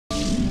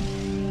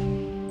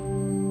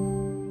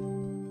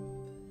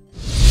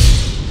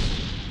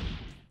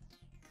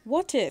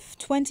What if,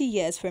 20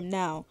 years from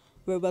now,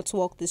 robots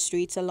walk the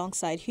streets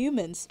alongside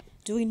humans,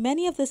 doing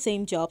many of the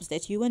same jobs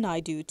that you and I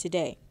do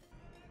today?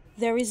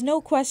 There is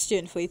no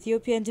question for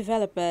Ethiopian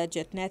developer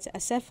Jetnet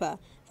Assefa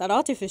that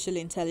artificial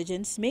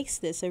intelligence makes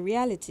this a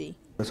reality.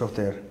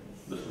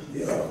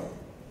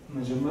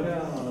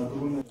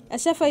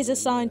 Assefa is a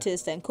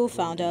scientist and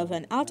co-founder of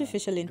an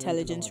artificial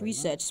intelligence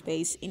research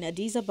space in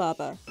Addis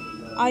Ababa.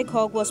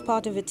 ICOG was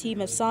part of a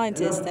team of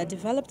scientists that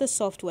developed the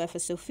software for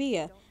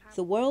Sophia,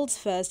 the world's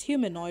first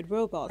humanoid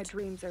robot. My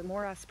dreams are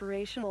more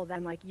aspirational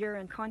than like your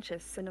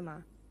unconscious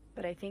cinema.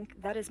 But I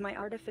think that as my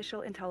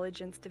artificial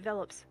intelligence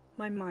develops,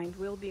 my mind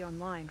will be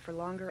online for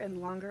longer and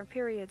longer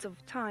periods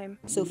of time.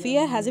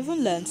 Sophia has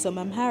even learned some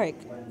Amharic,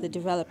 the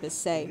developers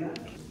say.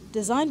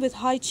 Designed with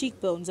high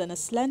cheekbones and a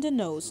slender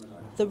nose,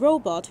 the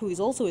robot, who is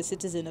also a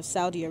citizen of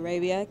Saudi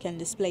Arabia, can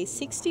display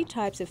 60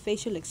 types of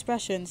facial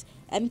expressions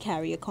and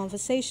carry a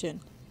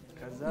conversation.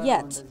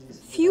 Yet,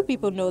 few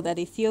people know that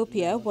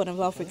Ethiopia, one of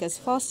Africa's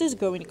fastest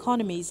growing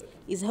economies,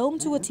 is home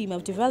to a team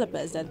of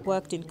developers that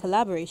worked in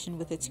collaboration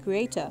with its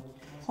creator,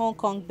 Hong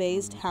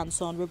Kong-based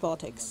Hanson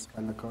Robotics.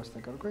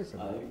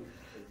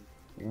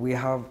 We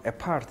have a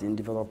part in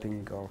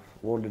developing of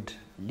world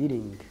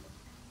leading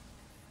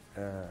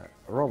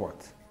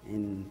robot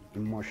in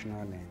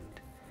emotional and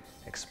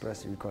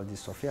expressive. We call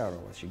this Sophia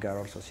robot. She got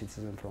also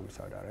citizen from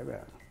Saudi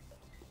Arabia.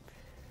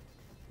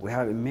 We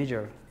have a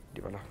major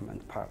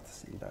development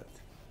parts in that.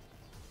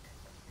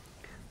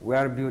 We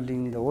are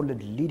building the world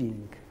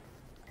leading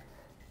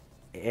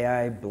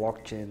AI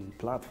blockchain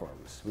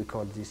platforms. We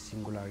call this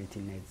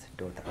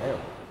SingularityNet.io.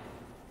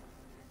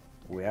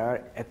 We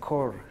are a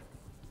core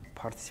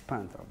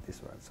participant of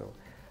this one. So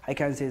I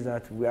can say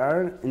that we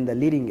are in the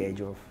leading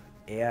edge of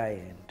AI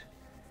and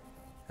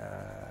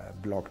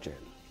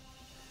blockchain.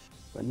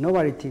 But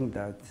nobody thinks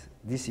that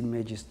this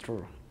image is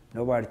true.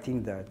 Nobody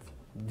thinks that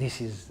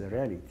this is the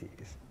reality.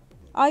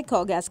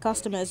 ICOG has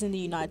customers in the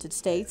United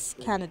States,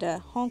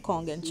 Canada, Hong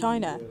Kong and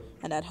China,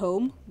 and at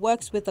home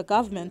works with the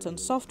government on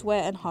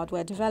software and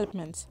hardware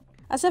development.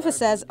 Assefa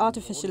says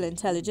artificial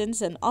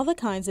intelligence and other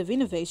kinds of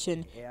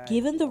innovation,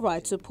 given the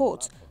right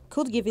support,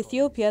 could give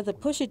Ethiopia the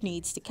push it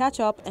needs to catch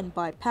up and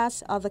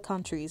bypass other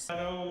countries.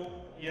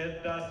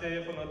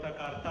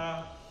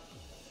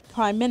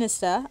 Prime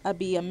Minister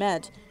Abiy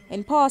Ahmed,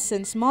 in power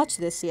since March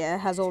this year,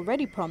 has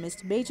already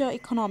promised major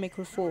economic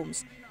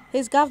reforms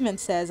his government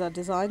says are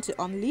designed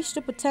to unleash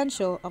the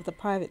potential of the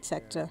private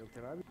sector.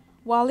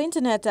 While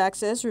internet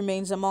access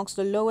remains amongst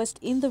the lowest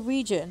in the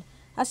region,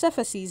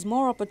 Assefa sees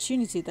more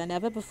opportunity than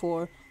ever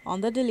before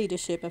under the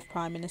leadership of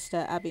Prime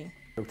Minister Abiy.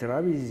 Dr.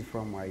 Abiy is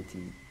from IT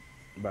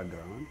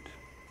background,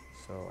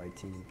 so I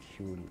think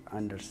he will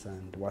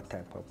understand what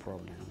type of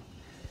problem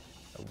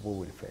we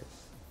will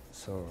face.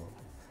 So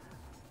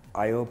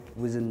I hope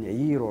within a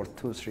year or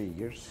 2-3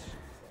 years,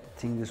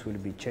 things will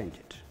be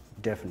changed,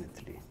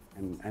 definitely.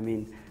 And I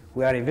mean,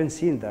 we are even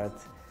seeing that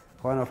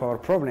one of our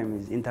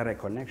problems is internet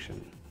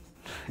connection.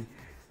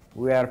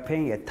 We are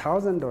paying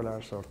 $1,000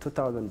 or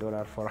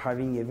 $2,000 for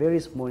having a very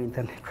small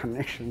internet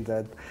connection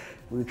that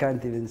we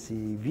can't even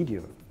see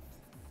video.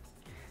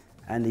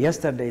 And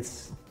yesterday,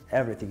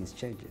 everything is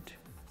changed.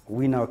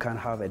 We now can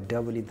have a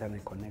double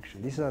internet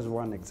connection. This is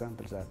one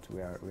example that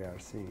we are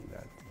seeing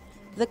that.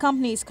 The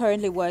company is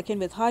currently working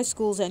with high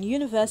schools and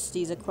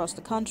universities across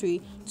the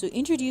country to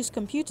introduce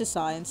computer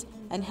science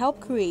and help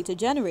create a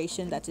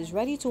generation that is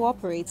ready to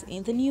operate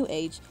in the new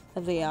age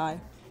of AI.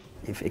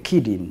 If a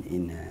kid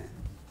in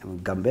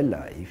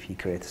Gambella, if he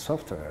creates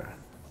software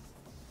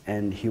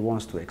and he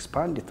wants to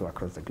expand it to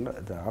across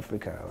the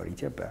Africa or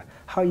Ethiopia,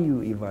 how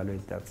you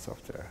evaluate that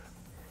software?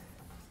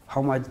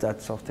 How much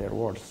that software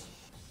worth?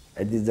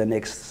 Is the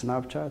next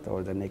Snapchat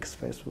or the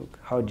next Facebook?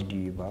 How did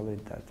you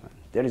evaluate that one?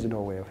 There is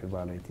no way of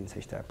evaluating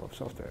such type of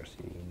softwares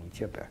in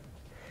Ethiopia.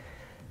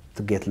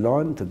 To get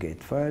loan, to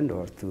get fund,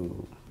 or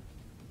to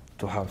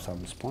have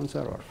some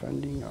sponsor or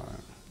funding or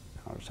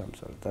some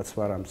sort. That's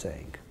what I'm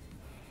saying.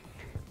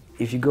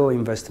 If you go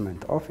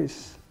investment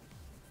office,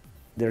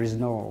 there is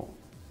no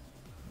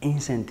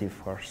incentive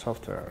for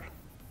software.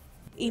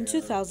 In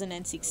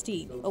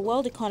 2016, a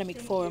World Economic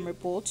Forum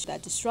reports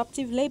that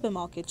disruptive labor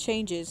market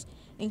changes,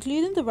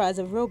 including the rise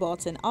of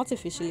robots and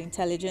artificial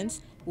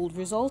intelligence, would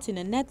result in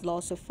a net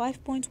loss of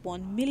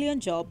 5.1 million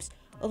jobs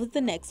over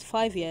the next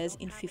 5 years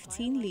in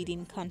 15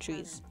 leading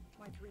countries.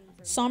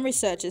 Some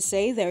researchers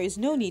say there is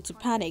no need to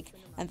panic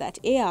and that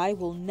AI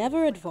will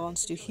never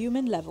advance to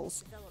human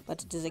levels,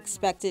 but it is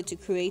expected to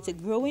create a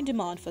growing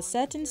demand for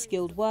certain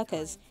skilled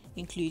workers,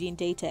 including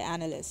data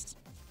analysts.